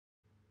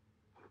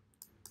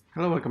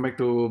Hello, welcome back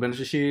to Blender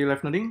 3D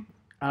LiveNoding.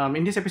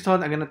 In this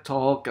episode, I'm gonna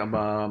talk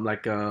about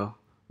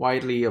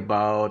widely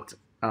about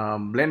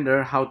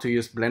Blender, how to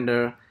use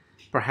Blender,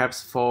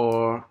 perhaps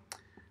for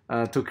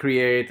to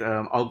create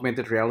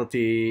augmented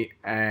reality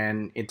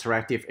and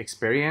interactive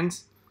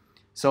experience.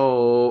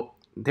 So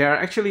there are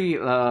actually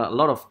a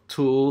lot of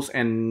tools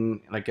and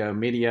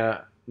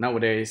media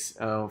nowadays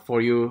for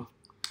you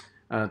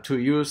to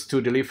use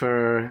to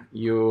deliver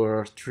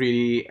your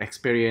 3D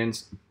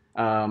experience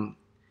um,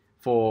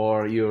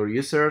 for your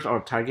users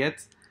or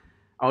target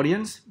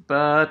audience.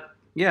 But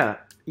yeah,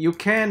 you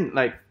can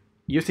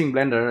using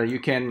Blender, you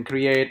can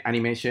create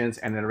animations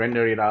and then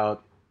render it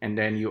out, and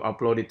then you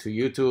upload it to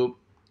YouTube,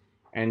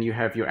 and you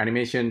have your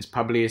animations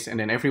published, and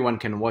then everyone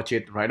can watch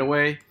it right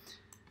away.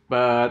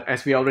 But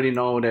as we already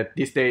know that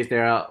these days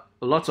there are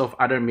lots of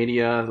other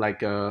media,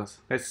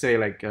 let's say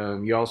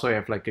you also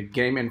have like a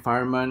game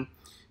environment,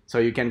 so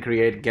you can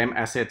create game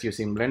assets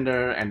using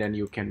Blender, and then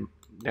you can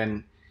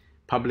then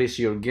publish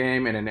your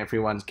game, and then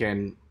everyone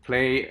can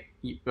play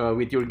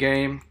with your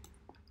game.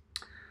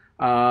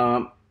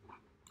 um,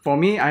 for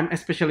me, I'm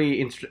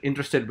especially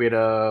interested with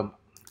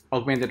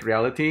augmented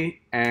reality,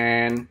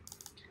 and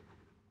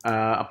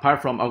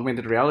apart from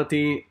augmented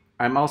reality,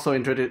 I'm also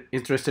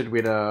interested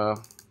with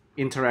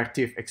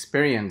interactive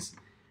experience.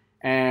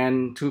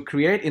 And to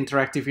create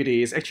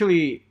interactivity is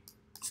actually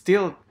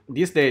still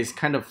these days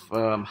kind of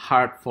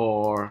hard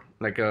for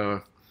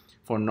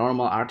for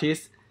normal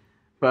artists.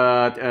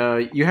 But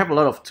you have a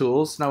lot of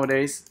tools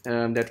nowadays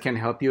that can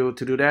help you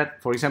to do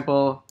that. For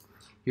example,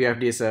 you have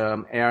this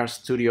AR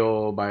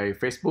Studio by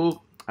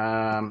Facebook,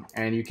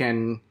 and you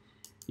can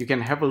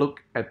have a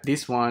look at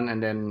this one,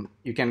 and then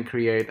you can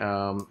create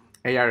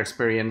AR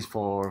experience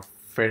for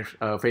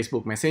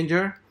Facebook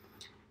Messenger.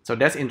 So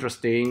that's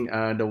interesting.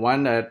 The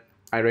one that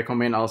I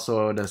recommend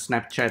also, the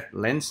Snapchat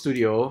Lens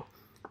Studio,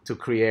 to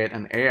create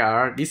an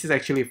AR. This is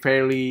actually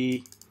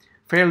fairly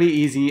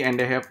easy, and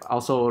they have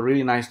also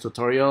really nice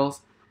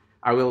tutorials.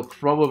 I will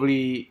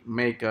probably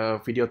make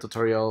video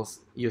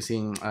tutorials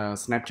using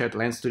Snapchat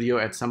Lens Studio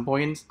at some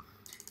point.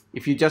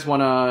 If you just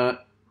want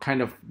to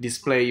kind of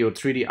display your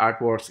 3D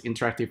artworks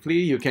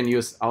interactively, you can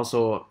use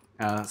also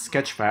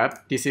Sketchfab.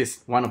 This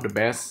is one of the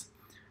best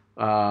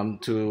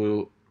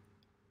to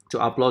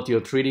upload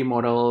your 3D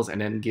models and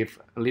then give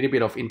a little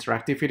bit of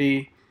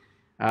interactivity.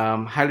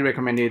 Highly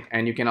recommend it,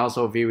 and you can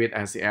also view it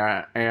as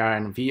AR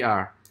and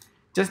VR.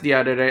 Just the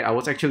other day, I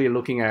was actually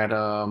looking at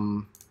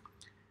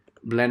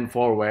Blend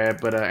for Web,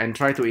 but and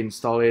try to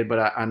install it,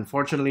 but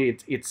unfortunately,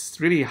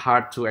 it's really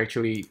hard to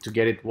actually to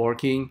get it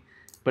working.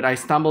 But I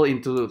stumbled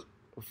into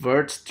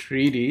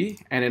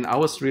Verge3D, and then I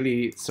was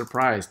really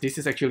surprised. This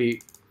is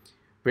actually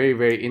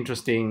very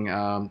interesting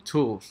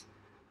tools.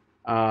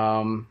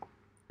 Um,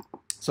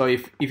 so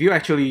if you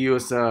actually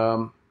use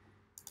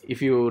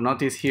if you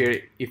notice here,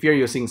 if you're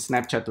using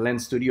Snapchat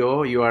Lens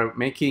Studio, you are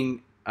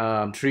making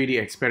 3D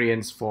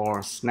experience for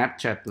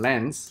Snapchat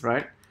Lens,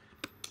 right?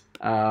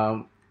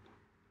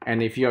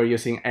 And if you're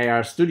using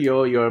AR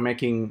Studio, you're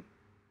making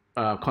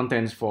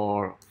contents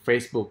for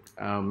Facebook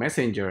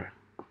Messenger.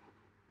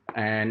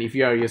 And if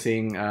you are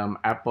using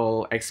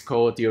Apple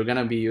Xcode, you're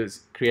gonna be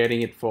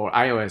creating it for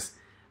iOS.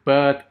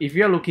 But if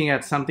you're looking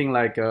at something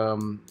like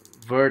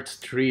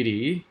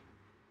Verge3D,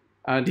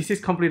 this is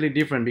completely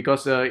different,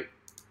 because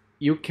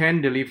you can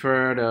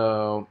deliver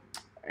the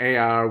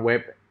AR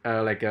web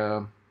like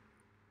a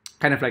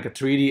kind of like a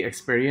 3D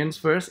experience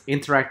first,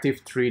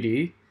 interactive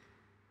 3D,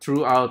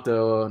 throughout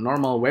the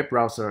normal web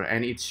browser,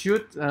 and it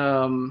should,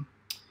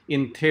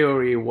 in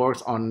theory,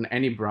 works on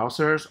any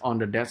browsers on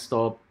the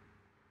desktop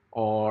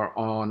or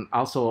on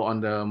also on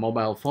the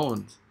mobile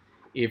phones,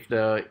 if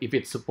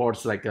it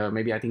supports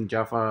maybe I think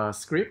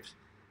JavaScript.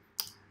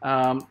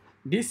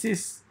 This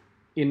is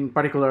in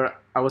particular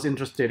I was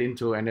interested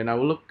into, and then I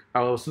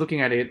was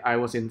looking at it, I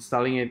was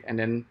installing it, and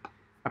then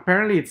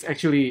apparently it's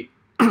actually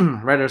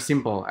rather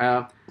simple.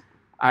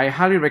 I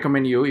highly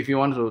recommend you, if you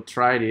want to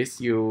try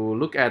this, you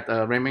look at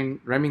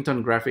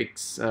Remington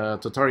Graphics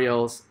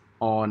tutorials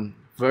on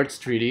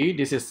Verge3D.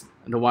 This is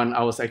the one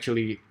I was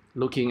actually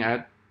looking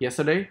at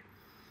yesterday,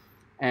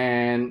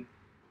 and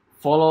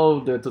follow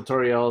the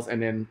tutorials,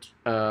 and then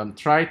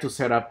try to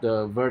set up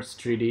the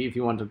Verge3D if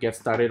you want to get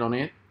started on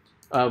it.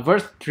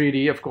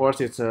 Verge3D, of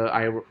course, it's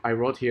I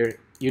wrote here,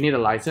 you need a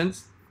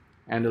license,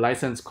 and the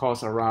license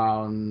costs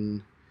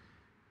around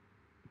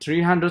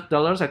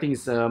 $300. I think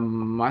it's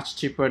much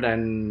cheaper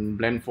than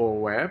Blend for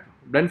Web.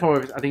 Blend for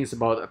Web, I think it's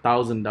about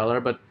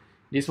 $1,000, but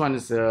this one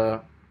is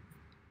have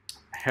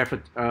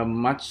a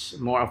much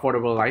more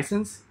affordable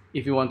license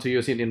if you want to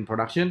use it in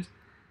production.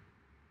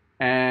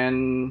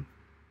 And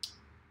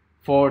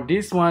for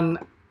this one,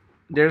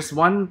 there's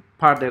one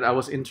part that I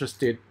was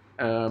interested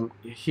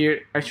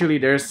here. Actually,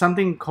 there's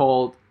something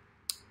called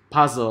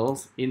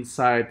puzzles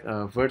inside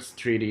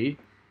Verge3D,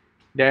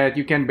 that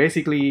you can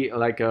basically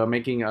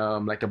making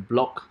like a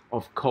block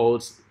of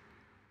codes,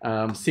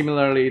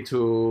 similarly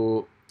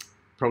to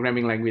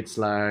programming language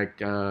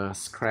like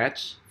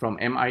Scratch from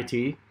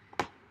MIT,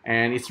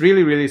 and it's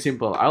really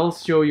simple. I'll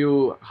show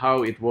you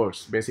how it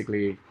works.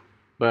 Basically,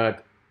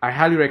 but I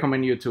highly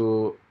recommend you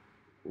to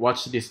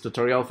watch this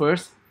tutorial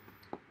first,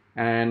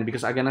 and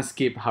because I'm gonna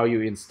skip how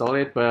you install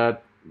it.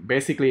 But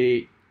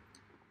basically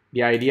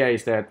the idea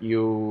is that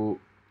you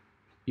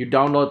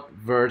download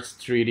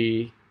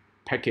Verge3D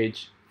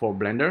package for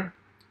Blender,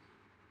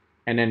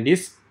 and then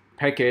this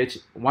package,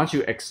 once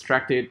you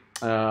extract it,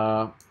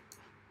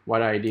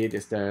 what I did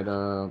is that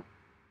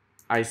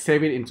I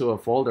save it into a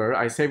folder.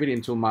 I save it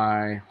into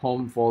my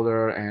home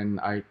folder, and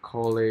I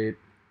call it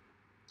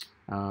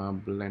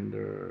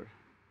Blender.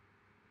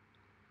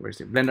 Where is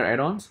it? Blender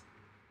add-ons.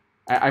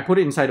 I put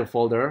it inside a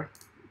folder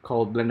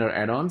called Blender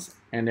add-ons,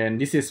 and then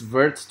this is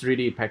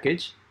Verge3D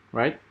package,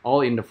 right?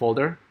 All in the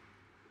folder.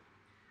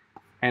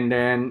 And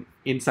then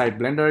inside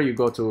Blender, you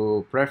go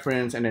to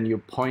preference, and then you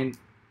point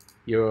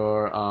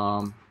your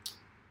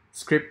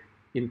script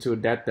into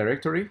that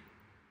directory.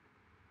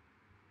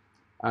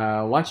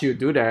 Once you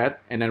do that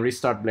and then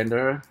restart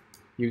Blender,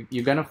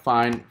 you're gonna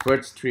find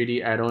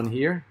Verge3D add-on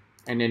here,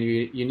 and then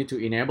you need to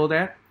enable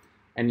that,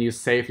 and you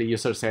save the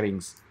user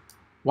settings.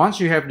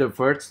 Once you have the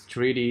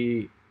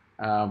Verge3D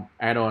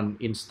add-on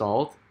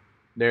installed,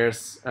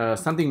 there's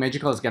something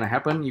magical is gonna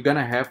happen. You're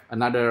gonna have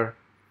another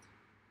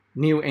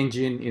new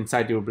engine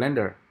inside your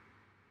Blender,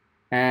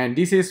 and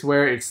this is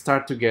where it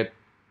starts to get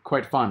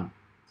quite fun.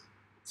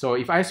 So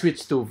if I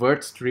switch to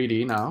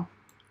Verge3D now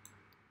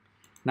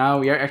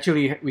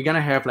we're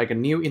gonna have like a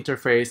new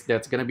interface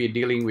that's gonna be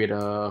dealing with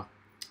a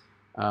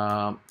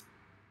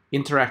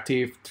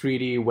interactive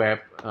 3D web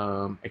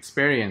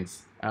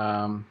experience.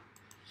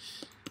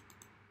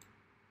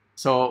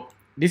 So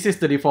this is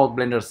the default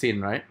Blender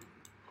scene, right?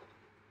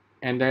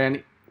 And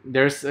then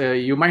there's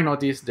you might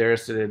notice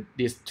there's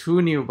these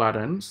two new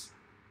buttons.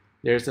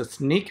 There's a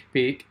sneak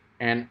peek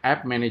and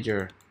app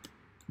manager.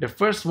 The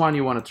first one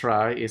you want to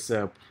try is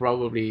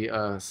probably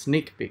a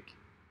sneak peek.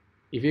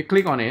 If you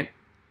click on it,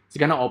 it's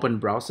gonna open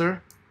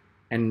browser,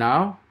 and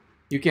now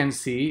you can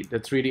see the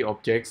 3D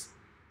objects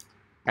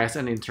as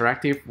an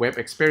interactive web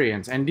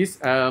experience. And this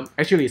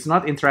actually it's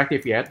not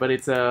interactive yet, but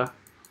it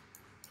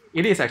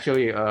is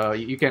actually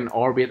you can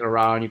orbit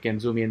around, you can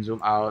zoom in,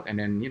 zoom out, and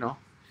then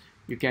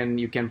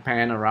you can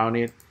pan around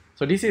it.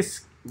 So this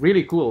is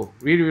really cool,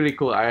 really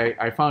cool.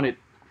 I found it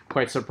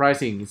quite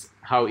surprising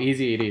how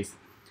easy it is.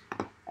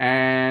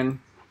 And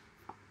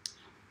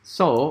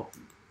so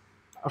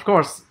of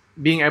course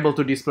being able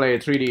to display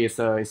 3D is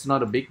it's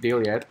not a big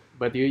deal yet,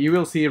 but you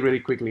will see really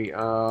quickly.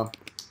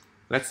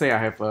 Let's say I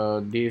have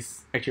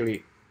this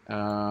actually,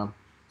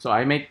 so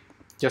I make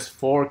just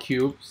 4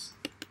 cubes,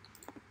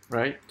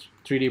 right?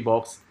 3D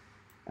box.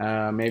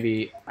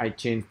 Maybe I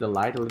change the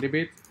light a little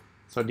bit.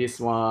 So this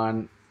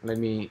one, let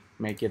me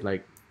make it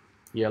like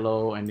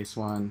yellow, and this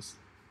one's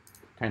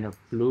kind of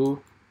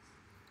blue.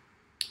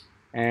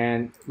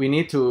 And we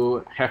need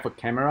to have a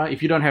camera.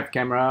 If you don't have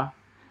camera,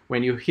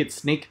 when you hit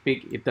sneak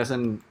peek, it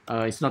doesn't,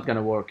 it's not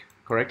gonna work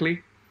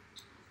correctly.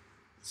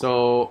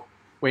 So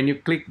when you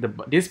click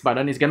this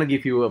button, it's gonna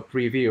give you a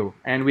preview.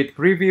 And with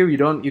preview,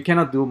 you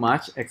cannot do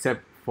much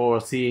except for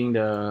seeing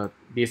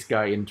this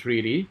guy in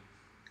 3D.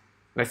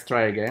 Let's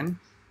try again.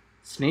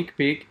 Sneak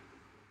peek.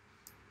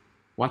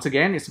 Once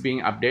again, it's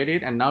being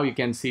updated, and now you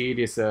can see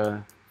this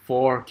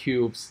 4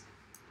 cubes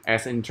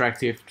as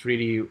interactive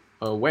 3D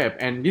web.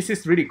 And this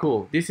is really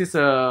cool. This is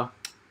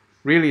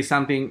really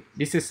something.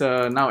 This is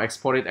now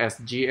exported as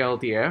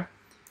GLTF.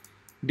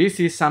 This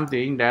is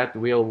something that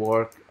will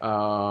work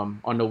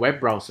on the web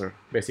browser,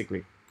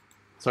 basically.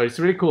 So it's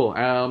really cool.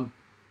 And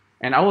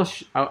I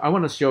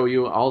want to show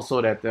you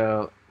also that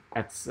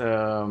at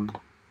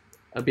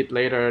a bit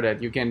later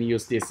that you can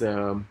use this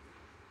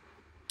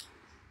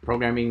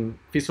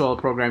visual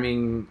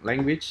programming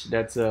language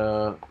that's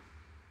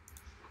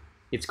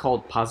it's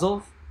called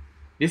Puzzle.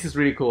 This is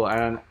really cool,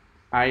 and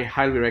I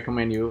highly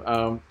recommend you.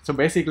 So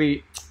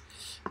basically,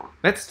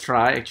 let's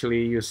try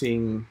actually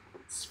using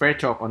sphere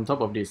chalk on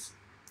top of this.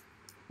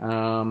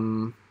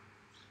 I'll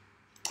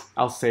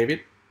save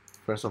it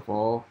first of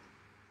all.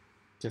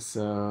 Just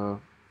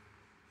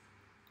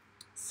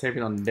save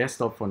it on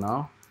desktop for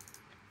now.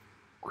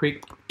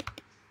 Quick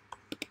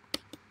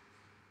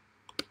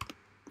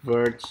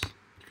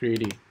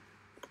Verge3D.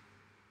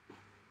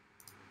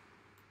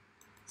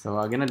 So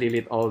I'm gonna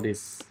delete all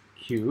this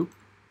cube.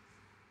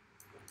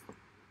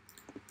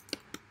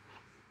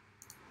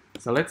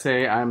 So let's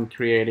say I'm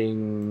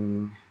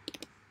creating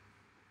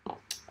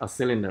a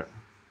cylinder.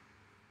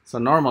 So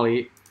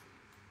normally,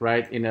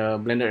 right, in a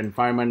Blender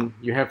environment,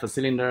 you have a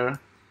cylinder,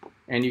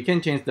 and you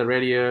can change the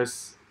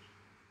radius,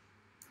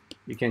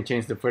 you can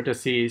change the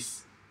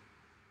vertices.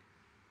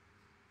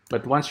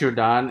 But once you're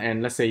done,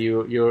 and let's say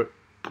you're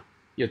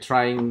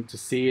trying to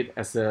see it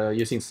as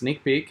using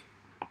sneak peek.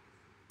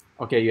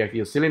 Okay, you have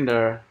your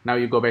cylinder. Now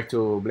you go back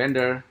to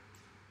Blender.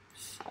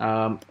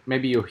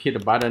 Maybe you hit a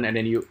button, and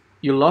then you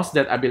lost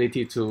that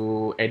ability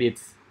to edit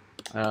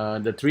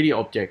the 3D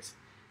objects.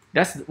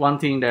 That's one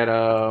thing that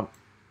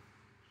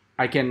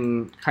I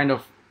can kind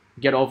of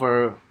get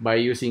over by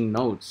using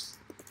nodes.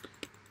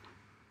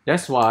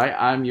 That's why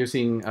I'm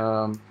using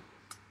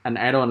an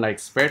add-on like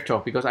sphere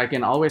chalk, because I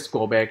can always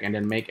go back and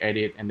then make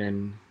edit, and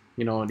then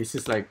you know, this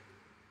is like,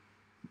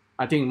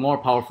 I think, more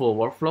powerful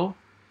workflow.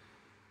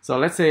 So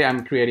let's say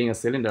I'm creating a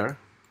cylinder,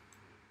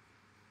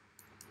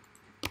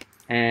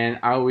 and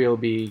I will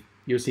be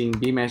using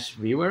bmesh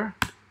viewer,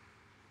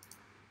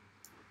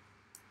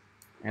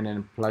 and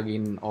then plug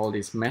in all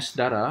this mesh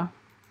data.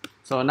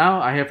 So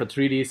now I have a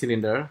 3D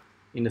cylinder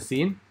in the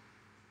scene,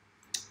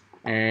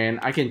 and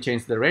I can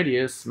change the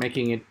radius,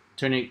 making it,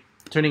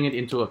 turning it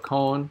into a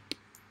cone,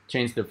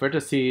 change the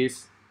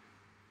vertices,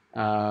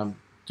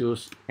 do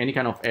any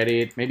kind of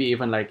edit, maybe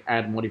even like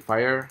add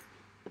modifier,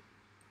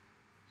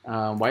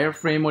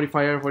 wireframe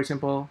modifier, for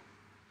example.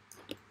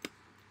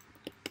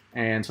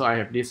 And so I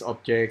have these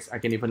objects. I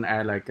can even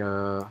add like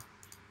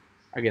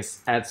I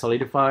guess add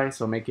solidify,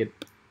 so make it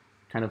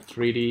kind of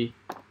 3D.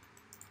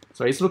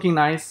 So it's looking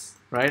nice,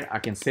 right? I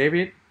can save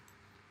it,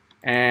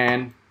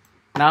 and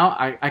now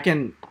I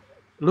can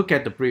look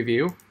at the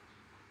preview.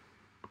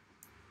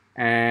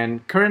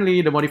 And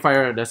currently the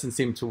modifier doesn't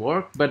seem to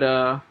work,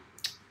 but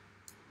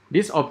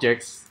this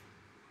objects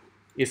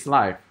is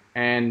live,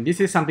 and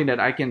this is something that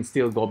I can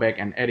still go back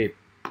and edit.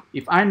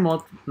 If I'm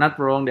not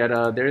wrong,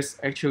 that there's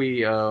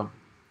actually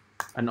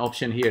an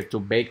option here to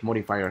bake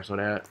modifier,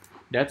 so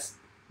that's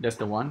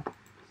the one.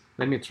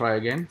 Let me try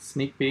again.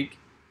 Sneak peek.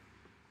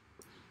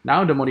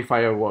 Now the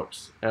modifier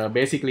works.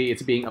 Basically,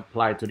 it's being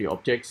applied to the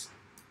objects.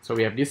 So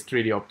we have these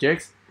 3D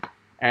objects,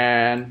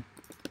 and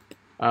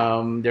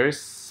there is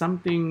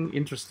something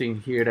interesting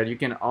here that you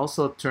can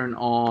also turn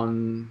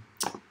on,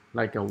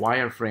 like a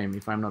wireframe,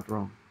 if I'm not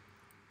wrong.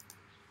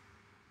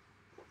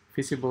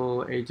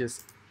 Visible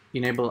edges,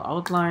 enable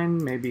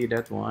outline, maybe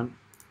that one.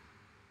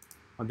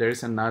 Or there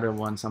is another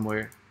one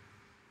somewhere.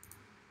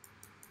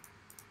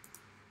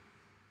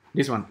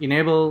 This one,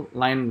 enable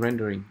line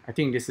rendering. I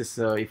think this is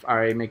if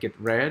I make it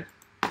red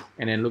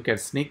and then look at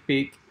sneak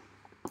peek.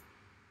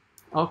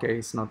 Okay,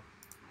 it's not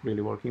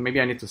really working. Maybe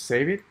I need to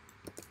save it.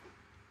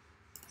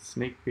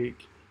 Sneak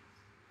peek.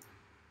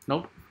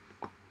 Nope.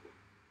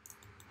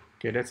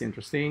 Okay, that's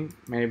interesting.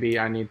 Maybe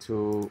I need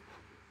to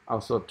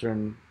also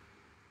turn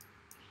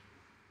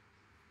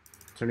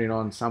it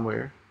on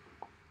somewhere.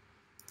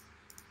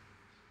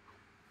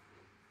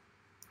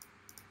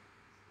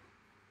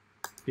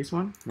 This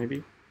one,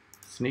 maybe.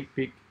 Sneak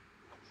peek.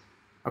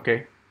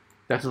 Okay,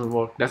 that doesn't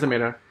work, doesn't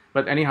matter.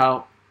 But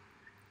anyhow,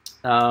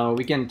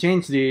 we can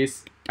change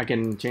this. I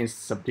can change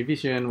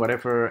subdivision,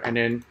 whatever, and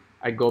then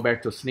I go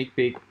back to sneak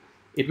peek.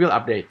 It will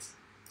update.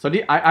 So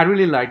I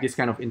really like this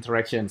kind of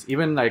interactions.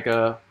 Even like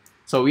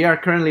so we are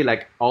currently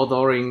like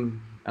authoring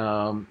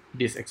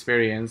this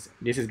experience.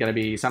 This is gonna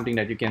be something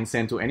that you can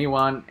send to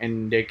anyone,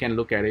 and they can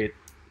look at it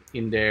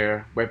in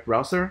their web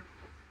browser.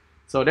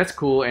 So that's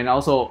cool. And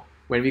also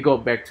when we go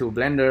back to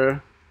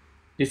Blender,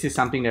 this is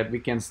something that we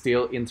can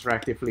still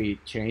interactively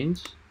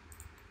change.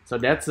 So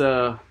that's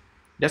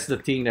the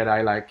thing that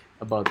I like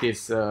about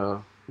this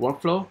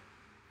workflow.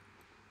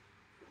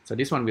 So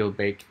this one will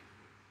bake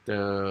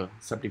the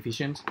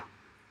subdivisions.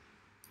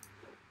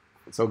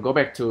 So go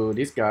back to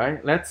this guy.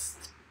 Let's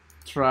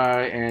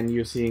try and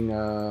using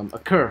a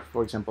curve,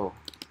 for example.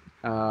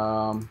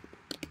 In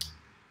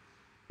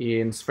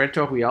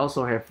SpreadChalk, we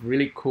also have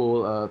really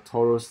cool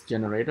torus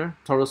generator,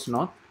 torus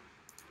node.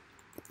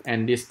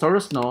 And this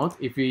torus node,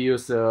 if you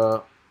use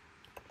a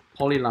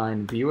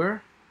polyline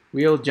viewer,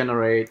 will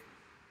generate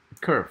a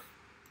curve.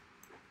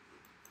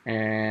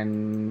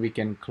 And we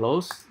can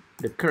close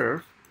the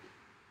curve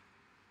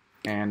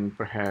and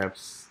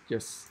perhaps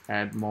just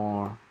add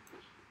more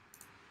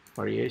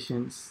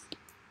variations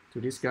to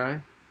this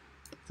guy.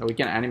 So we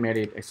can animate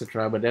it,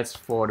 etc. But that's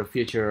for the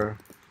future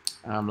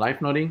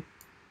live noding.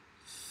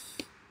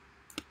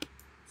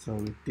 So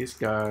with this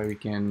guy, we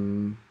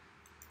can,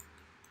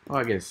 oh,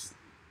 I guess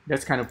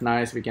that's kind of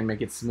nice. We can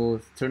make it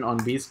smooth, turn on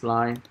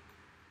B-spline.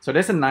 So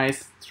that's a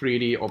nice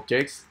 3D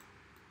objects,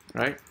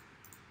 right?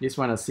 This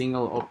one, a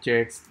single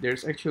objects.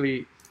 There's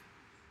actually,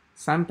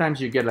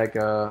 sometimes you get like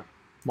a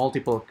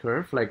multiple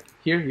curve. Like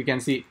here, you can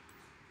see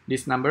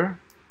this number.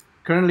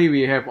 Currently,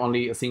 we have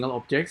only a single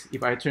object.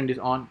 If I turn this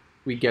on,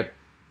 we get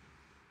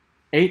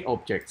 8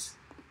 objects.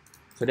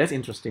 So that's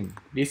interesting.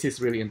 This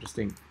is really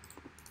interesting.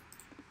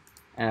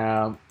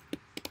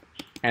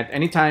 At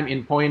any time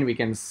in point, we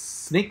can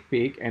sneak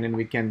peek, and then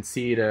we can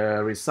see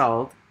the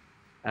result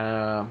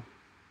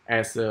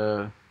as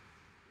a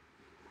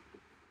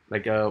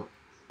like a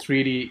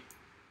 3D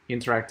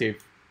interactive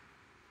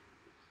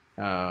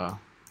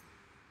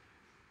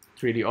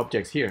 3D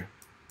objects here.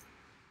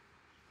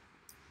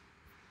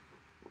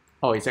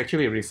 Oh, it's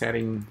actually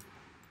resetting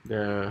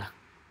the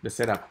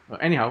setup.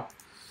 Anyhow,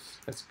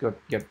 let's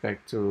get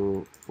back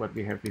to what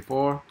we have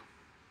before.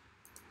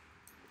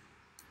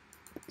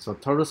 So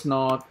torus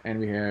node, and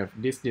we have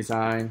this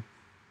design.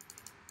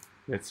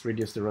 Let's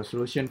reduce the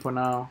resolution for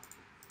now.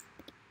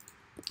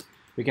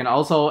 We can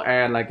also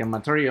add like a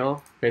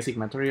material, basic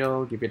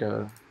material, give it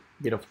a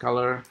bit of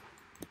color,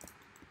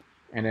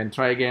 and then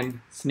try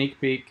again,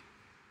 sneak peek.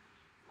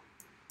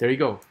 There you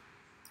go.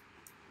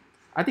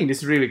 I think this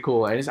is really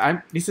cool.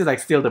 This is like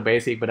still the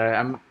basic, but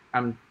I'm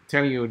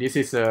telling you, this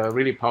is a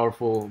really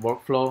powerful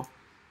workflow.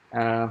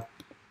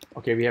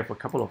 Okay, we have a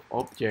couple of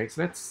objects.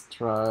 Let's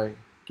try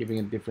giving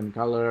a different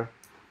color.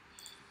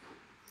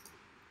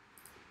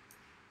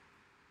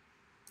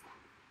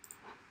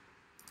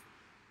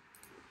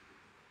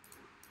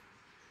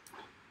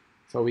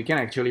 So we can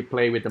actually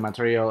play with the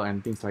material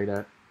and things like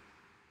that.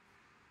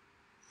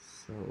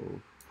 So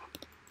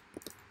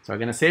I'm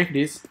gonna save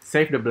this,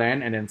 save the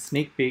blend, and then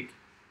sneak peek,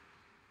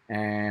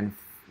 and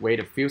wait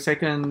a few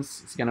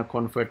seconds. It's gonna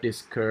convert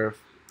this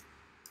curve,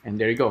 and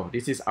there you go.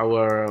 This is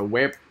our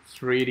web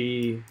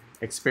 3D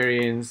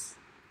experience.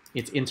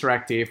 It's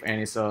interactive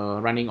and it's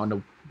running on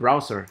the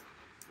browser.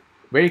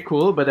 Very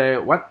cool.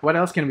 But what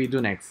else can we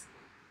do next?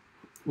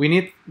 We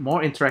need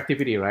more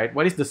interactivity, right?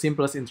 What is the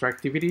simplest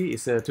interactivity?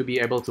 Is to be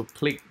able to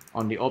click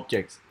on the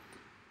objects.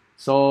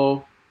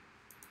 So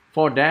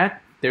for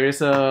that, there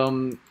is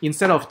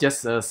instead of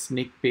just a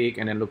sneak peek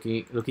and then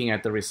looking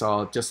at the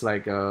result, just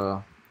like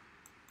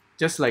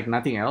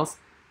nothing else,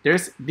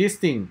 there's this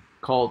thing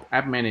called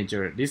App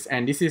Manager. This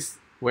is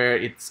where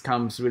it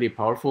comes really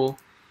powerful.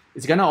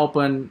 It's gonna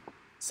open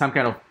some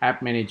kind of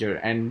App Manager,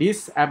 and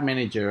this App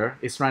Manager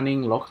is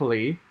running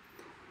locally,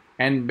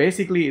 and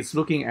basically it's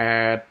looking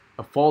at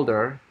a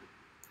folder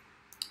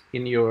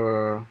in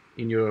your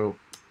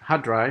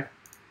hard drive.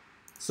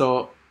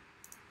 So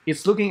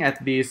it's looking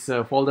at this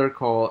folder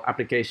called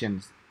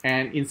applications,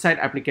 and inside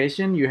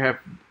application you have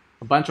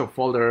a bunch of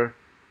folder,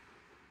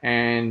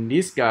 and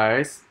these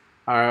guys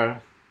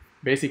are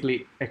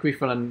basically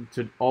equivalent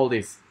to all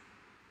this.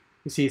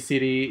 You see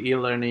city,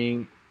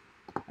 e-learning,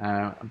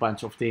 a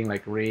bunch of things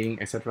like ring,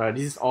 etc.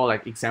 This is all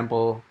like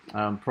example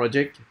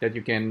project that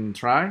you can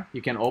try,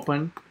 you can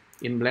open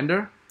in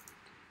Blender.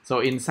 So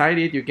inside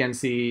it you can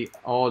see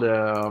all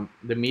the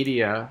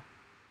media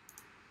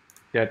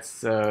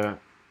that's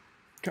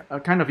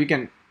kind of, you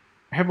can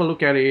have a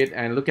look at it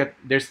and look at,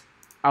 there's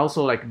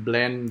also like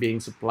blend being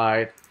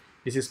supplied.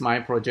 This is my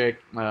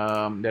project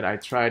that I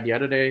tried the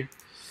other day.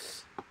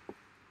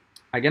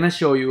 I'm gonna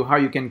show you how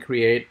you can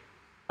create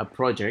a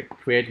project,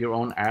 create your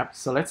own app.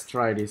 So let's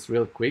try this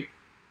real quick.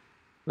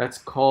 Let's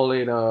call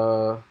it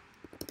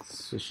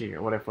sushi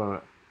or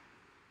whatever.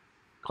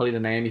 Call it a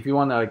name. If you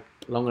want a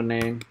longer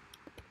name,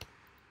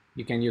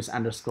 you can use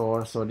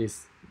underscore. So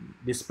this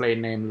display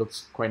name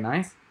looks quite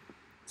nice.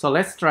 So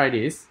let's try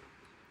this.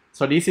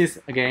 So this is,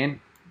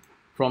 again,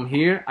 from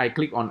here I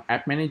click on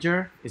App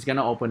Manager. It's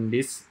gonna open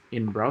this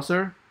in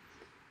browser,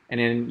 and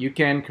then you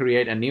can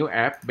create a new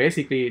app.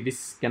 Basically this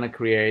is gonna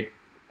create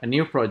a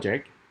new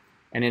project,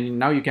 and then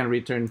now you can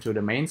return to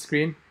the main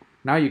screen.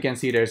 Now you can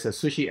see there's a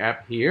sushi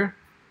app here,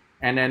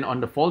 and then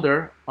on the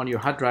folder on your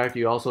hard drive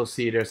you also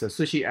see there's a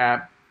sushi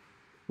app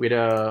with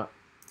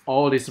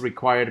all this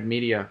required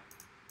media.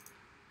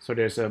 So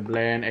there's a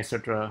blend,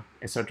 etc.,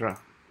 etc.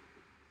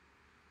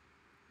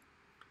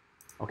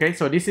 Okay,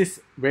 so this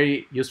is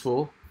very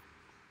useful.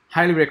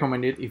 Highly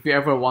recommend it. If you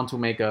ever want to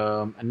make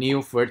a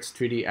new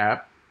Verge3D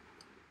app,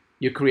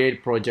 you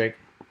create project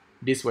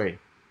this way.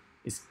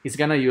 It's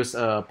gonna use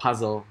a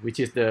puzzle, which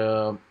is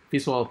the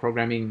visual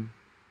programming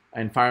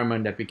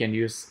environment that we can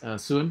use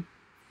soon.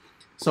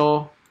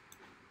 So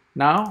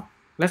now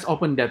let's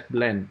open that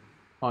blend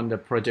on the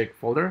project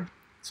folder.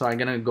 So I'm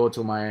gonna go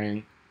to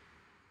my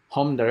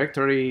home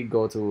directory,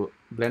 go to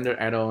Blender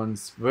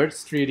add-ons,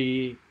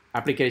 Verge3D,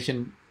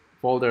 application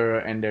folder,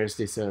 and there's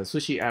this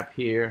sushi app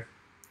here.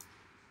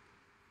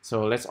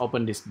 So let's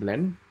open this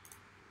blend.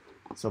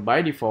 So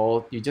by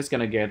default, you're just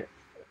gonna get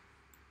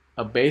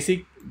a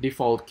basic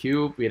default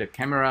cube with a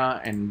camera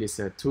and this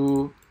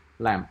 2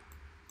 lamp.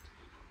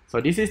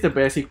 So this is the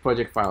basic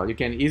project file. You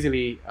can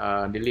easily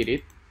delete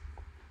it,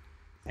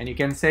 and you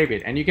can save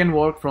it, and you can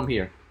work from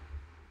here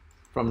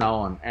from now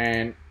on.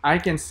 And I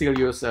can still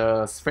use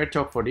a sphere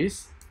chalk for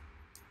this.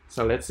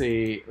 So let's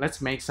see,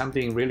 let's make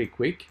something really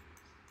quick.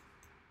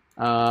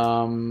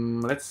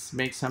 Let's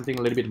make something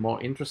a little bit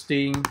more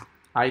interesting.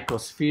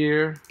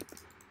 Icosphere,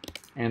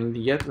 and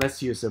yet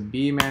let's use a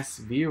BMS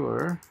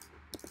viewer.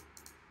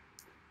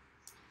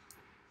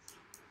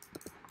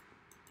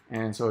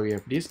 And so we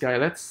have this guy.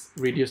 Let's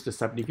reduce the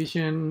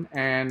subdivision,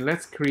 and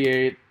let's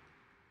create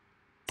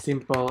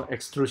simple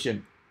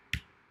extrusion.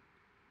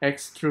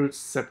 Extrude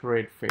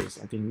separate face.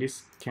 I think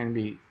this can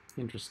be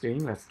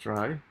interesting. Let's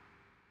try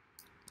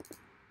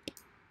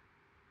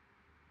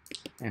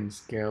and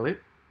scale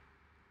it.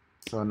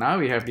 So now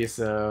we have this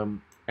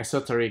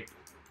esoteric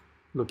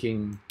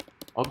looking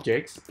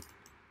objects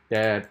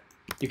that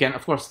you can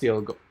of course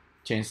still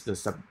change the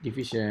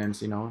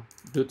subdivisions, you know,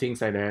 do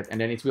things like that, and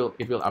then it will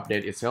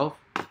update itself.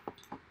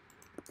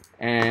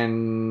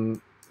 And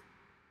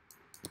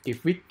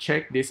if we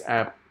check this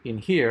app in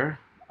here,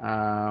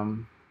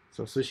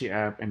 so sushi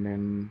app, and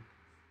then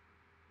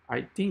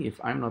I think if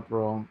I'm not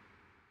wrong,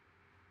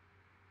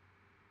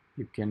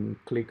 you can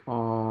click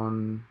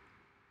on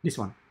this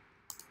one,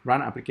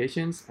 run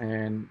applications,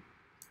 and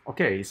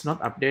okay, it's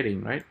not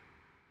updating, right?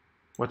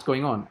 What's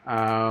going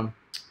on?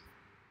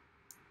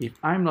 If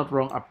I'm not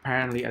wrong,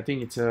 apparently I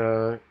think it's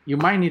you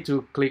might need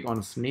to click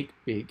on sneak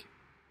peek,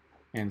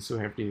 and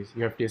so you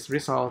have this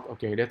result.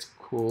 Okay, that's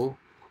cool.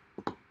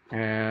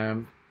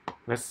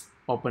 Let's Let's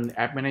open the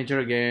app manager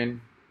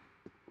again.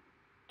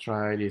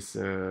 Try this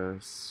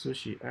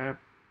sushi app.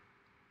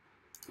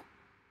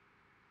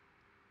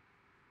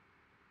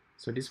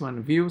 So this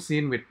one, view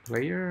scene with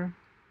player.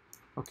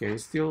 Okay,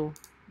 still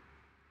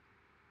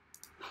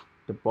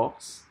the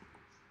box.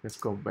 Let's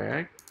go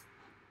back.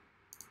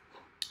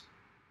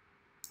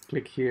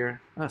 Click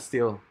here.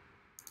 Still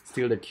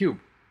the cube.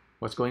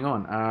 What's going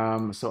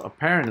on? So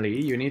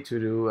apparently you need to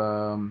do,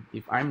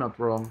 if I'm not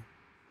wrong,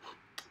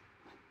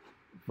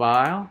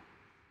 file,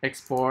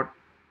 export,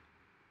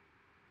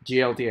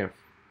 GLTF.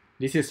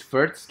 This is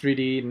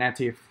Verge3D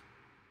native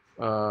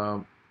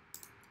file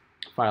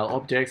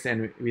objects,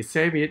 and we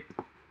save it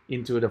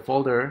into the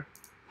folder.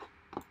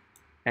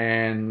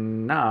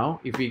 And now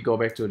if we go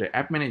back to the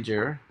app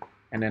manager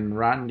and then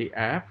run the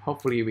app,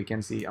 hopefully we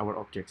can see our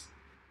objects.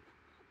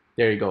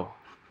 There you go.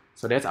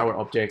 So that's our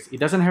objects. It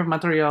doesn't have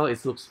material.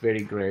 It looks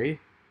very gray.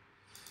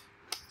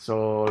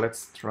 So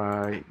let's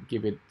try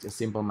give it a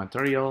simple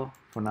material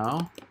for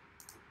now.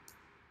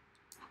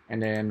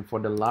 And then for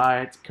the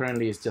light,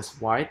 currently it's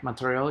just white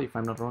material, if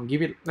I'm not wrong.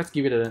 Let's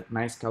give it a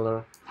nice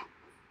color,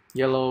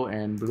 yellow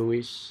and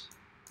bluish.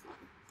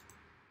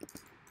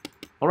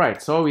 All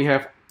right, so we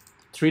have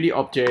 3D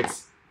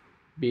objects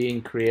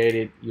being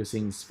created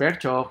using sphere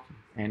chalk,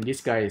 and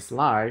this guy is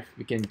live.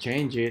 We can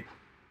change it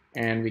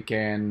and we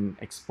can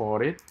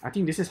export it. I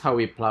think this is how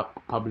we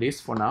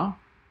publish for now,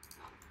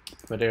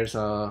 but there's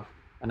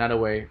another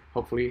way,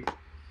 hopefully.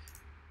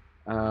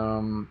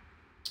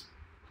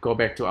 Go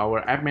back to our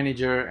app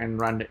manager and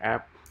run the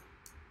app.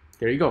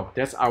 There you go.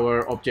 That's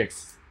our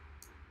objects.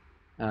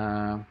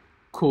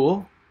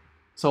 Cool.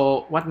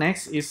 So what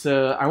next is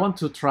I want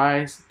to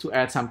try to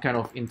add some kind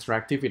of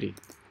interactivity.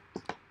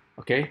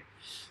 Okay.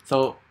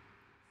 So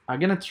I'm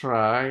gonna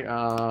try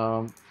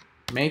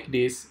make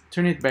this,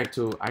 turn it back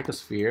to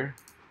icosphere,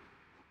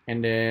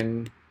 and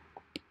then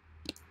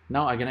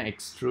now I'm gonna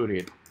extrude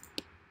it.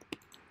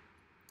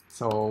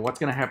 So what's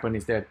gonna happen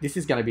is that this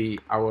is gonna be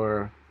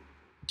our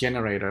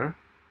generator,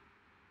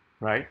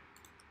 right?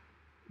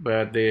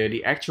 But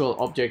the actual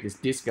object is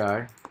this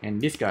guy and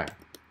this guy.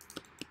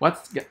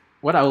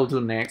 What I will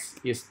do next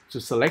is to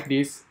select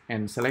this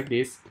and select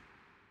this,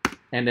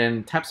 and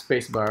then tap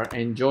spacebar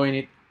and join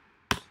it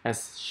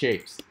as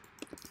shapes.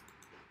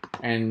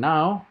 And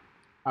now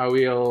I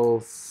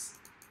will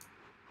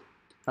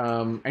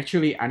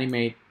actually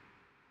animate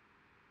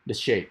the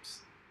shapes.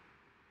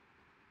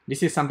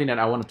 This is something that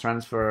I want to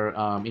transfer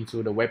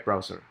into the web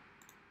browser.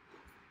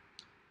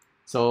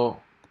 So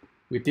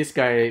with this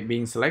guy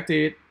being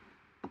selected,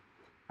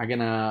 I'm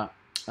gonna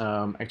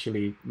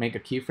actually make a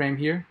keyframe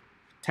here.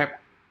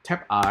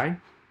 Tap I,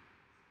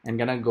 and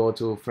gonna go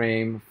to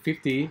frame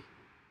 50.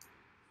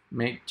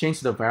 Change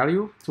the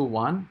value to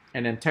 1,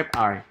 and then tap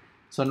I.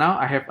 So now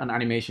I have an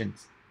animation.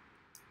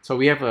 So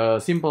we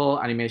have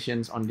simple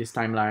animations on this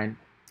timeline,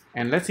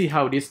 and let's see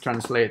how this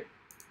translates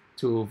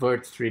to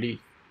Verge3D.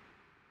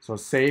 So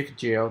save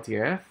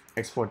GLTF,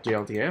 export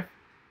GLTF,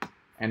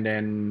 and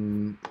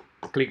then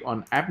click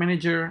on App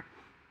Manager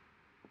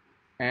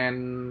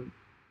and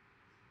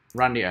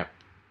run the app.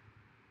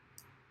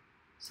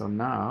 So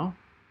now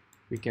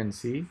we can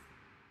see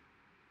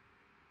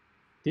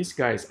this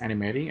guy is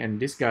animating, and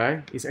this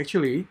guy is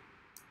actually,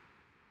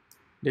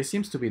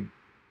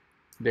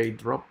 they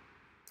drop.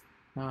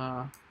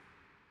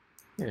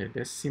 Yeah,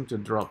 they seem to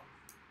drop.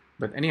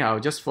 But anyhow,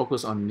 just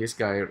focus on this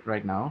guy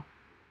right now.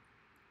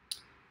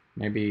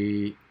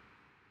 Maybe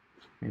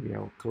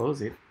I'll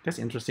close it. That's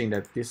interesting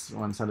that this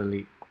one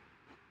suddenly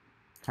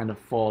kind of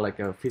fall like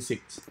a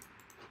physics.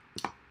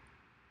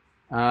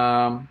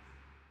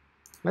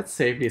 Let's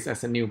save this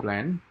as a new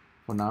blend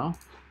for now,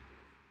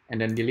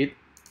 and then delete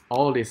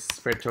all this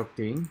spectral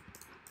thing,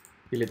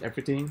 delete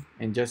everything,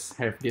 and just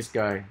have this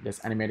guy that's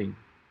animating.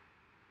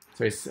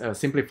 So it's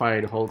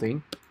simplify the whole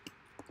thing.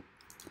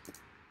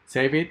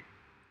 Save it,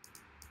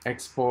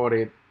 export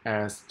it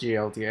as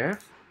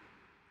GLTF,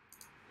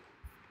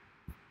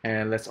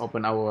 and let's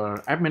open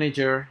our app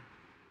manager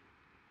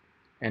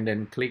and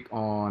then click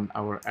on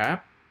our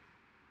app.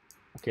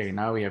 Okay,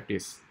 now we have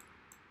this.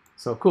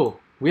 So cool,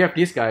 we have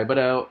this guy,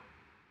 but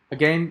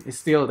again, it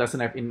still doesn't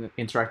have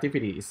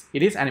interactivity.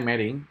 It is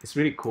animating, it's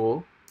really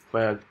cool,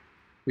 but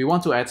we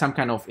want to add some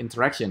kind of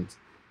interaction.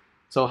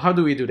 So how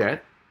do we do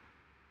that?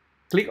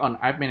 Click on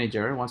App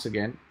Manager once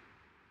again,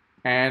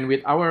 and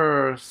with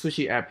our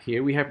sushi app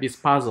here, we have this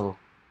puzzle.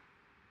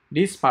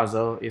 This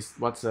puzzle is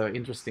what's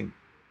interesting.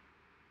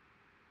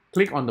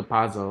 Click on the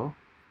puzzle,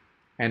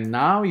 and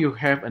now you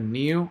have a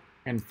new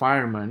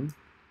environment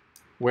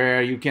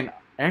where you can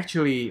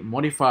actually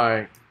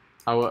modify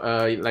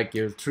our like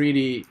your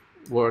 3D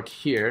work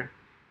here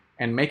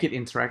and make it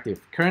interactive.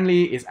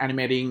 Currently it's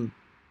animating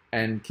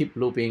and keep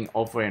looping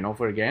over and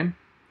over again.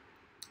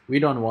 We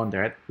don't want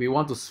that. We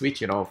want to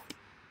switch it off.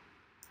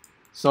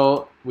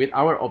 So with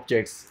our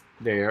objects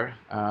there,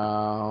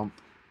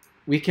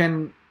 we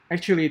can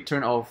actually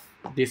turn off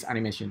this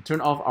animation,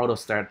 turn off auto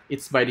start.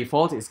 It's by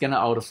default, it's gonna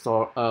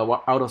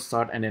auto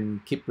start and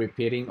then keep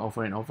repeating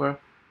over and over.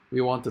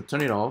 We want to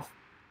turn it off.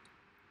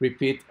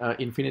 repeat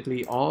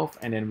infinitely off,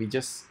 and then we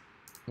just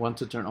want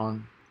to turn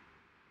on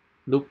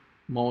loop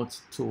mode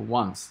to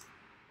once.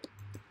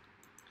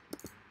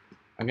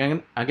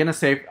 Again, I'm gonna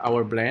save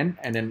our blend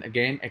and then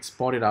again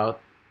export it out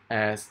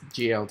as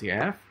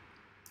GLTF.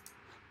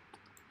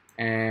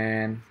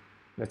 And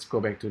let's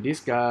go back to this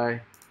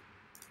guy.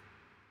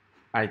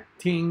 I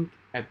think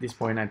at this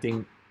point, I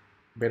think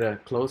better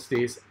close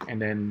this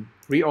and then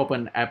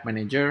reopen App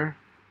Manager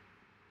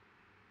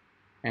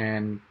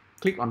and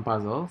click on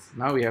puzzles.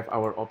 Now we have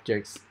our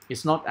objects.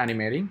 It's not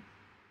animating,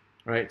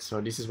 right? So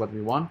this is what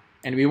we want.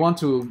 And we want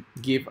to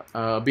give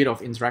a bit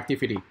of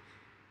interactivity.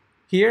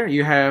 Here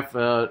you have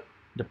the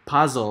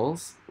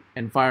puzzles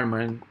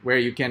environment where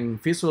you can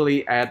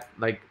visually add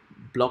like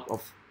block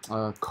of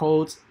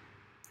code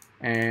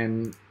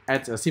and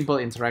add simple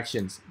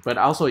interactions. But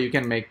also you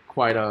can make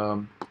quite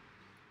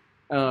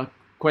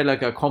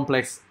like a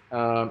complex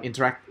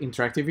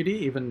interactivity,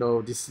 even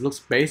though this looks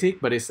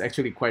basic, but it's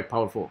actually quite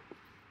powerful.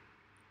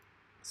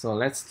 So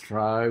let's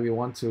try. We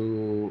want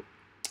to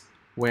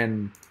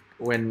when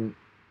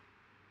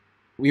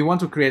we want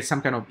to create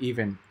some kind of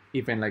event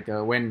like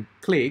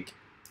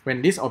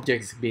when this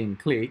object is being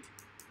clicked,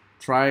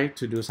 try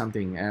to do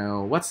something.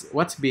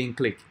 What's being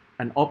clicked?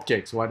 An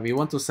object. What we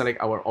want to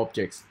select our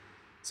objects.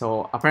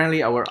 So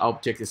apparently our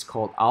object is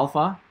called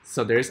alpha.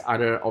 So there's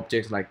other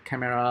objects like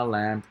camera,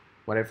 lamp,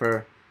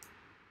 whatever.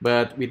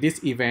 But with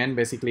this event,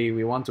 basically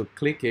we want to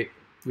click it.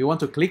 We want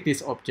to click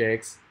these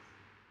objects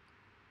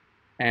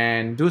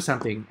and do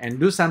something. And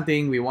do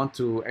something, we want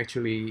to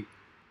actually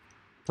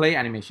play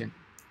animation.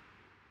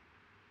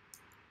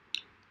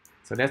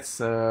 So that's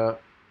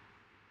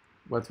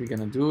what we're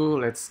gonna do.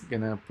 Let's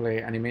gonna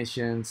play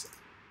animations.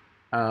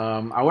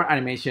 Our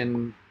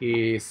animation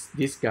is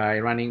this guy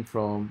running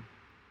from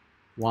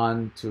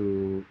 1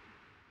 to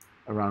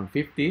around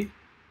 50.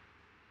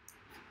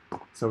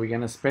 So we're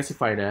gonna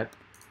specify that.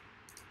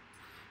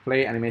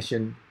 Play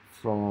animation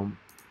from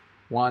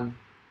 1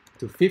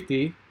 to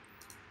 50.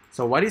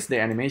 So what is the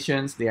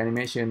animations? The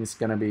animation is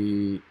gonna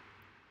be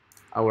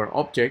our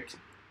object.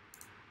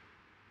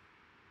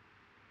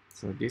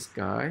 So this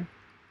guy,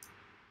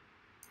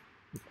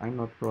 if I'm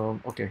not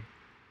wrong, okay.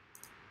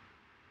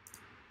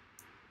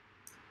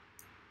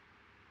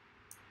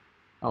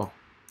 Oh,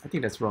 I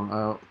think that's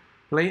wrong.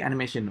 Play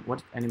animation.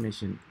 What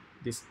animation?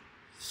 This.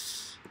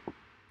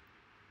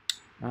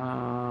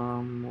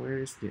 Where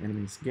is the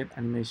animation? Get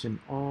animation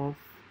of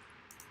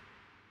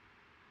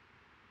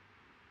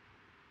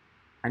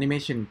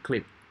animation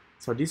clip.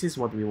 So this is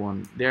what we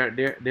want.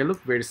 They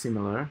look very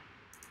similar,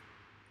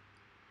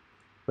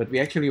 but we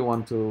actually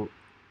want to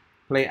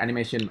play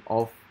animation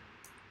of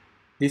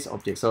this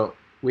object. So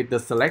with the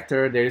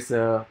selector, there's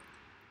a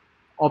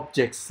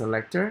object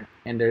selector,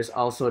 and there's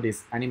also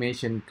this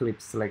animation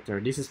clip selector.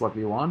 This is what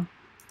we want.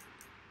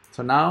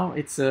 So now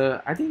it's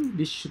I think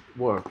this should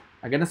work.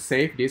 I'm gonna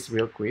save this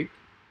real quick,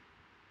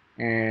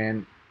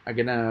 and I'm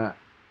gonna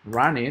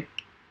run it.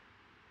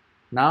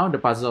 Now the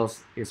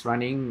puzzles is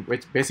running,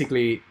 which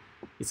basically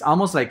it's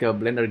almost like a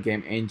Blender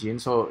game engine.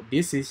 So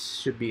this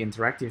should be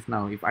interactive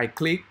now. If I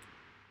click,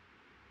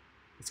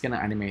 it's gonna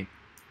animate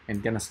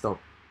and gonna stop.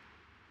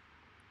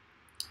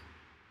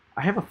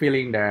 I have a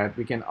feeling that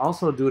we can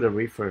also do the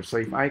reverse. So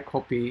if I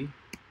copy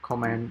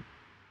Command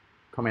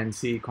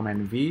C,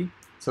 Command V,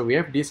 so we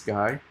have this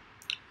guy,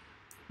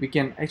 we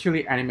can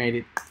actually animate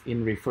it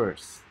in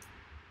reverse.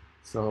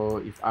 So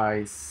if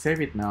I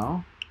save it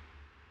now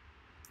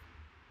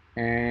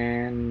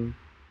and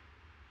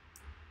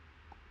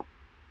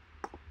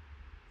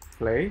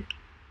play,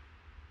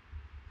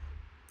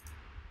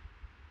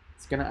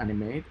 it's gonna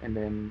animate, and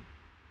then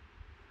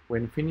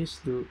when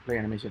finished, do play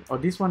animation. Oh,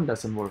 this one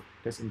doesn't work.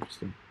 That's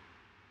interesting.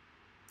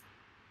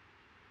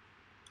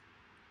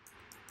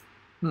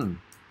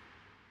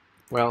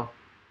 Well,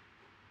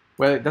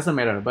 it doesn't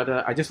matter, but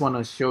I just want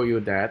to show you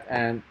that.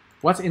 And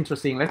what's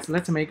interesting,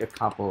 let's make a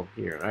couple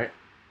here, right?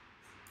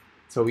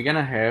 So we're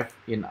gonna have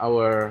in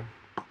our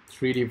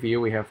 3D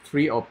view, we have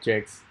 3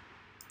 objects,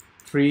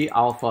 3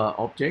 alpha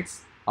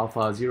objects,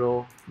 alpha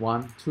 0,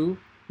 1, 2.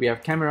 We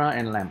have camera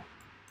and lamp.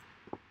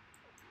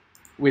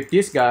 With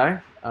this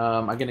guy,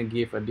 I'm gonna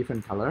give a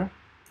different color.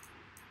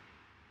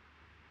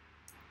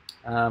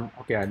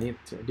 Okay, I need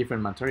a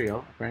different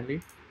material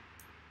apparently.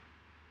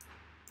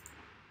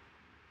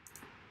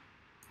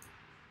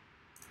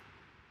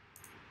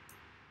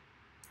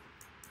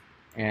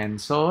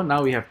 And so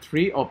now we have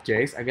 3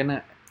 objects. I'm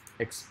gonna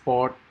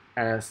export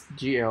as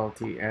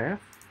GLTF,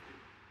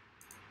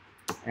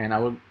 and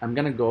I'm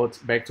gonna go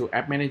back to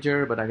App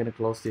Manager, but I'm gonna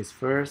close this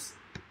first.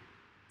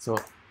 So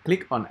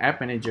click on App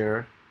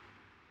Manager,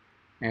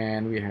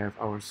 and we have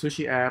our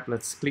sushi app.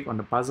 Let's click on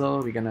the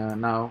puzzle. We're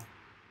gonna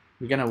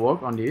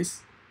work on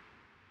this.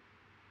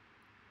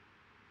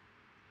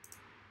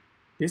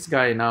 This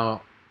guy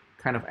now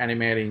kind of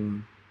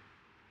animating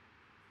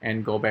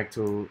and go back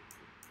to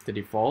the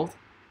default.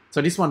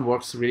 So this one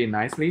works really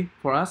nicely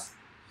for us.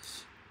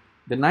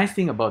 The nice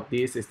thing about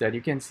this is that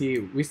you can see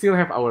we still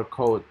have our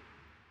code,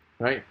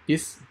 right?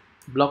 This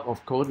block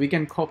of code we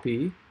can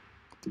copy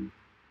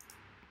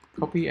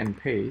copy and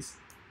paste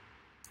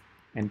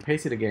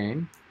it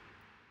again,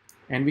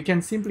 and we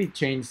can simply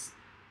change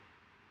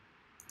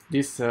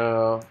these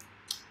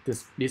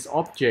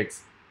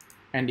objects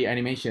and the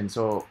animation.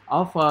 So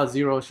alpha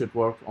 0 should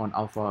work on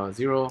alpha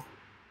 0,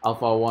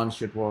 alpha 1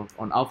 should work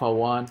on alpha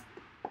 1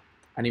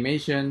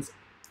 animations,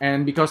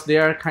 and because they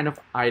are kind of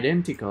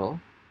identical,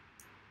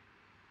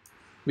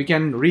 we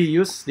can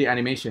reuse the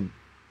animation.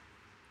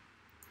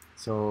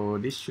 So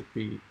this should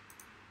be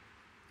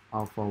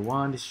alpha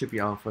 1, this should be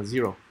alpha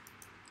 0.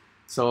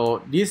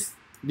 So these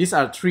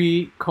are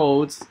three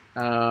codes,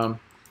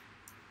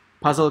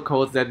 puzzle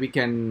codes that we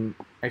can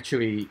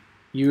actually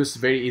use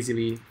very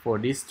easily for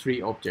these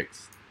three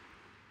objects.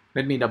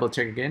 Let me double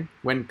check again.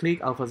 When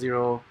click alpha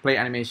 0, play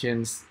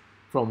animations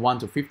from 1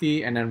 to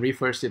 50 and then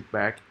reverse it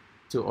back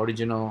to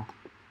original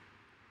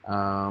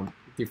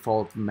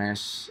default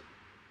mesh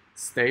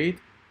state.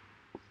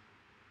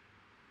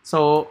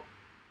 So,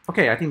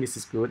 okay, I think this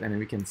is good, and then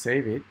we can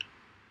save it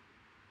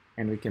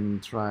and we can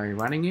try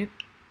running it.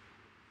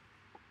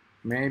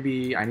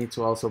 Maybe I need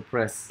to also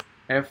press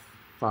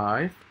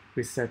F5,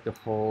 reset the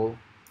whole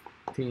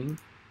thing.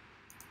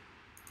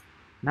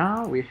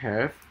 Now we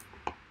have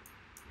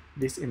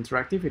this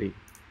interactivity.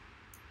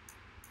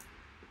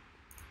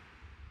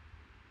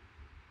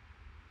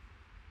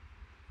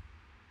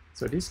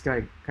 So this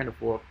guy kind of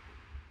worked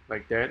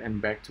like that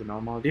and back to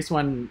normal. This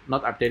one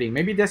not updating.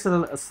 Maybe there's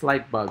a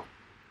slight bug.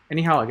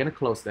 Anyhow, I'm gonna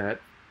close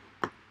that.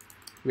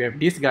 We have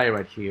this guy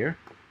right here.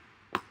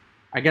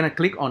 I'm gonna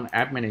click on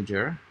App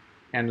Manager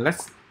and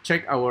let's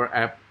check our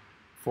app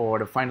for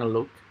the final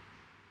look.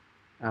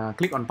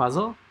 Click on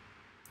puzzle.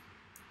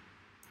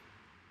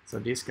 So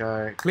this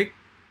guy, click.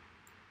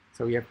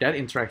 So we have that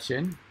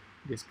interaction,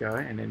 this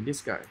guy, and then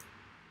this guy.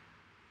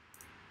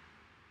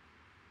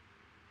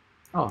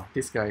 Oh,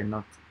 this guy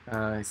not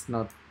is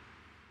not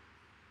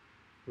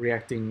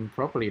reacting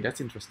properly.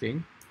 That's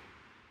interesting.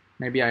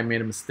 Maybe I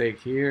made a mistake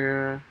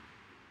here.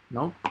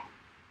 Nope.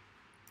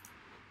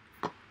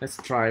 Let's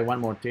try one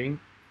more thing.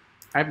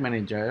 App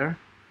Manager,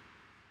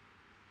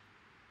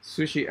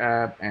 Sushi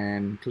app,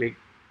 and click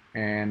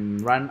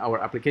and run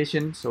our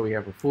application. So we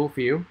have a full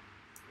view.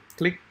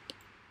 Click.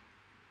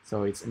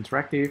 So it's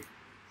interactive.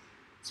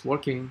 It's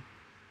working.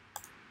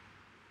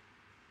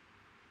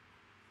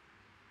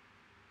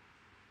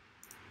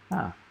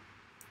 Ah.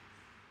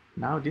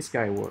 Now this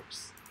guy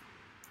works.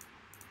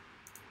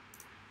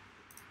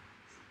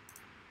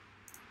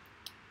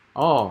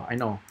 Oh, I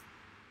know.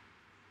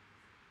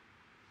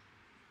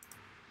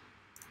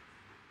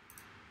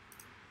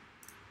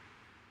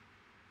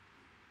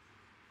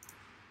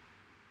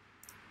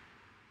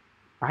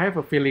 I have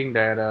a feeling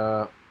that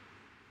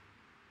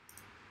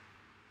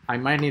I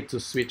might need to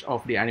switch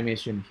off the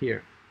animation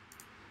here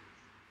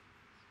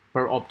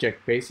per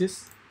object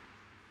basis.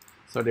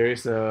 So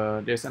there's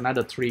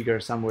another trigger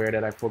somewhere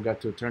that I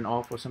forgot to turn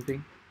off or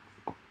something.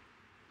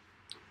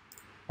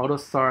 Auto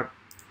start.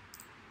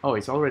 Oh,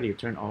 it's already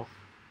turned off.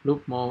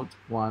 Loop mode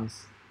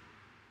once.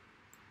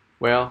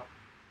 Well,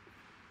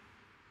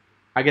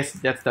 I guess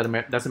that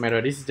doesn't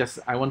matter. This is just,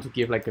 I want to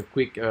give like a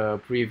quick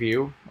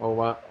preview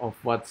of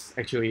what's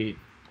actually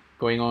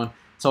going on.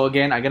 So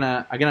again, I'm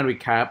gonna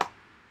recap.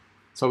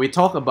 So we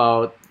talk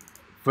about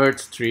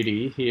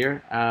Verge3D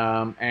here,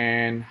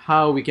 and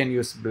how we can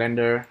use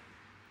Blender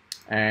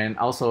and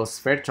also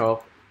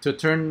SphereTalk to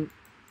turn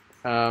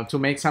to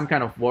make some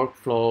kind of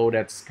workflow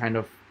that's kind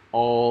of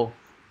all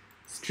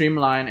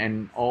streamlined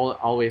and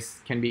always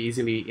can be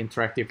easily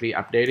interactively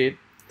updated.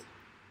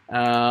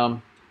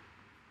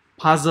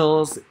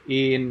 Puzzles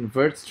in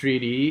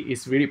Verge3D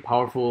is really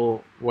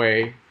powerful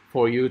way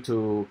for you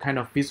to kind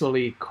of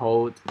visually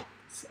code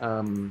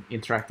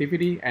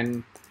interactivity,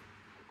 and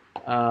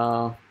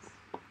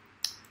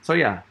so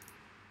yeah,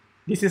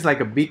 this is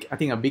like a big, I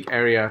think a big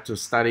area to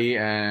study,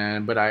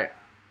 and but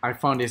I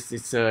found this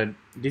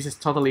is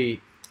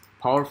totally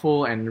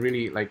powerful and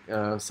really like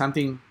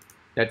something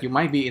that you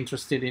might be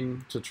interested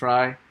in to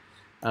try.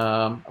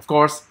 Of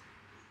course,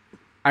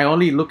 I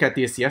only looked at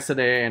this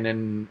yesterday, and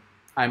then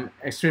I'm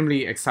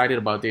extremely excited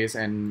about this,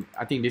 and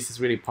I think this is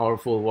really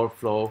powerful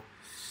workflow.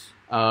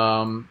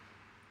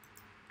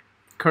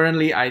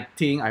 Currently, I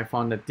think I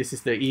found that this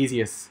is the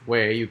easiest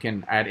way you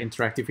can add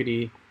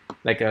interactivity,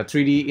 like a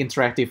 3D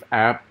interactive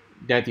app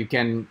that you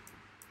can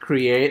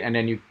create and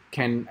then you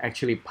can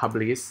actually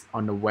publish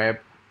on the web.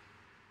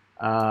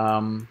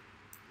 Of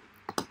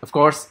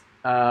course,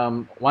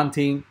 one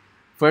thing,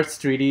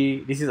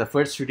 Verge3D, this is a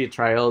Verge3D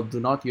trial. Do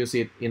not use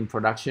it in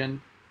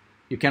production.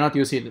 You cannot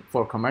use it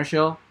for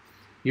commercial.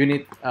 You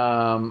need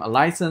a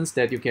license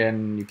that you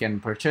can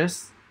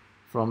purchase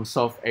from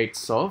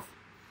Soft8Soft.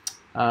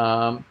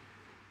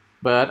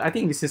 But I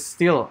think this is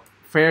still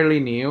fairly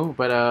new,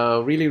 but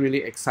a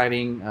really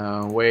exciting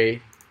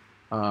way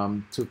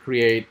to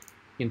create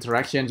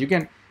interactions. You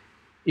can,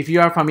 if you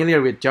are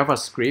familiar with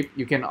JavaScript,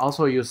 you can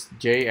also use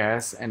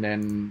JS and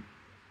then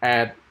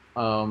add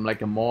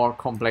like a more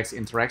complex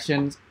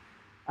interactions.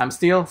 I'm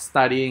still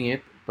studying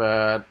it,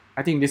 but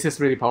I think this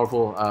is really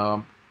powerful.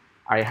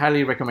 I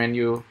highly recommend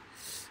you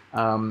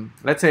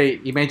let's say,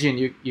 imagine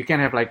you can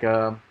have like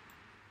a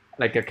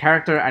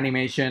character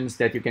animations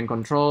that you can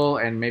control,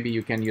 and maybe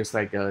you can use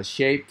like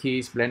shape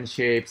keys, blend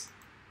shapes,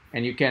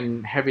 and you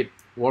can have it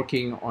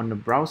working on the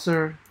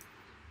browser,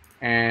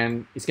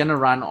 and it's gonna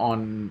run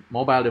on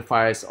mobile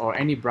device or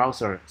any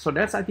browser. So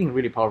that's, I think,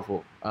 really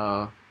powerful.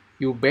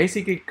 You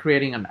basically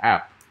creating an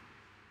app.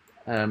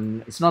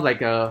 It's not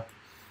like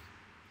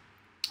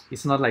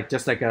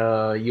just like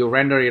you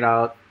render it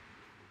out.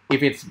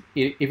 If it's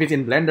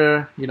in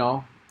Blender, you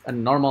know, a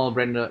normal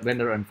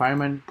Blender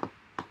environment,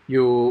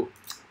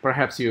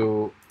 perhaps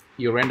you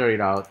render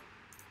it out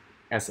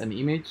as an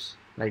image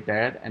like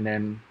that, and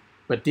then,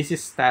 but this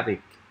is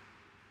static.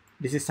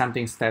 This is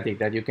something static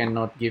that you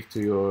cannot give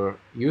to your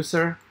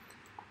user.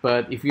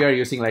 But if you are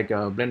using like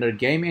a Blender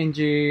game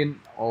engine,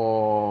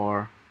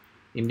 or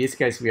in this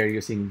case we are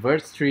using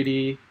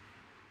Verge3D,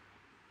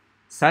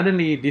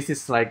 suddenly this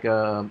is like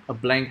a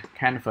blank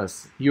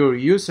canvas. Your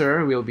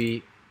user will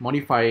be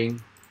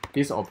modifying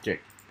this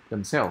object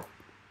themselves,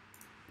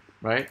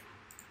 right?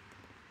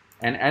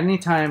 And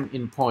anytime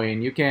in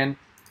point, you can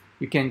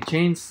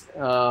change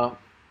the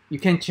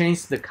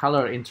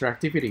color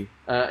interactively.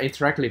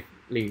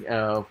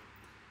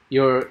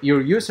 Your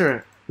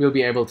user will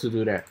be able to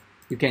do that.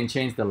 You can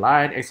change the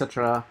light,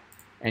 etc.,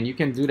 and you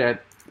can do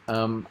that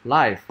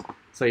live.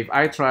 So if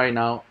I try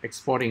now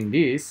exporting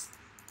this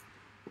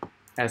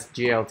as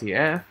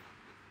GLTF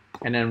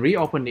and then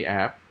reopen the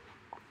app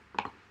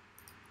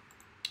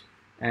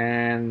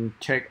and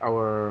check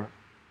our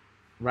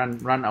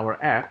run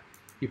our app,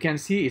 you can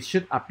see it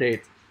should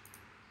update.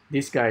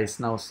 This guy is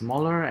now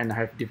smaller and I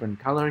have different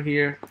color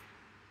here,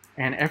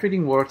 and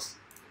everything works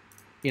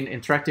in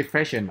interactive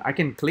fashion. I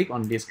can click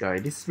on this guy.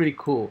 This is really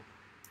cool.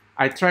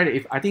 I tried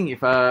it.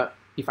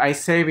 If I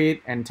save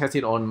it and test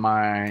it on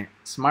my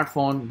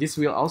smartphone, this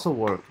will also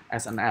work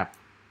as an app.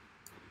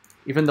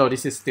 Even though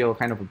this is still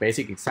kind of a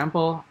basic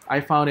example, I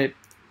found it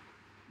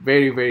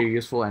very, very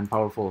useful and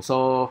powerful.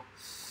 So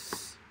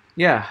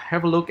yeah,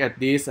 have a look at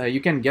this.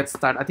 You can get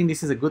started. I think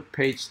this is a good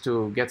page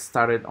to get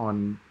started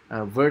on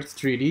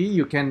Verge3D.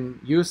 You can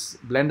use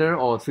Blender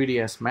or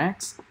 3ds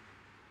Max.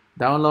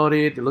 Download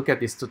it. Look at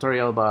this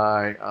tutorial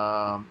by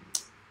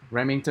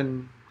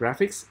Remington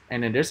Graphics,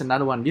 and then there's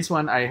another one. This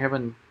one I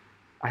haven't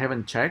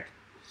checked.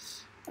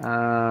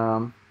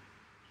 Let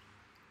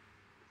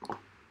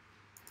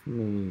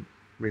me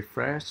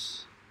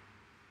refresh.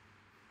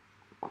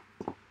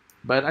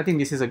 But I think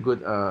this is a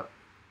good,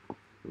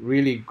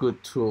 really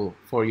good tool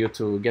for you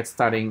to get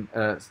starting.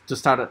 To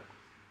start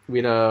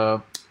with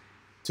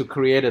to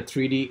create a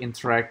 3D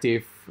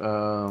interactive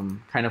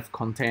kind of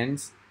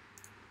contents.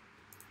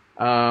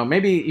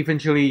 Maybe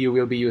eventually you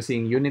will be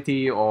using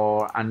Unity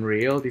or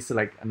Unreal. This is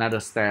like another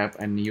step,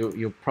 and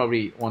you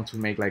probably want to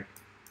make like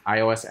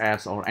iOS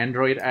apps or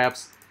Android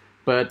apps.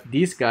 But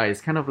this guy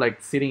is kind of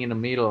like sitting in the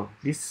middle.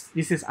 This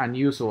is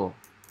unusual,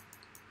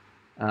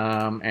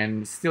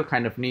 and still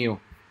kind of new.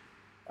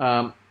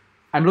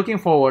 I'm looking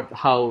forward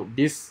how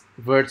this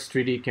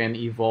Verge3D can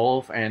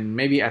evolve, and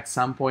maybe at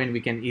some point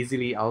we can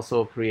easily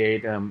also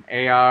create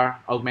AR,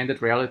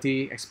 augmented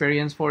reality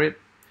experience for it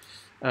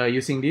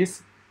using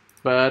this.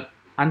 But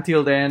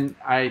until then,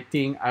 I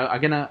think I'm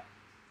gonna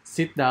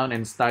sit down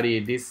and study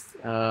this.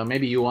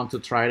 Maybe you want to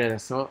try that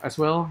as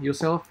well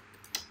yourself,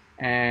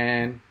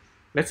 and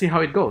let's see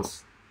how it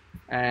goes.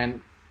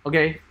 And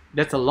okay,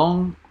 that's a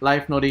long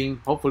live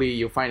noding. Hopefully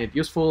you find it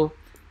useful.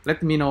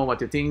 Let me know what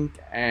you think,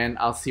 and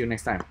I'll see you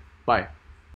next time. Bye.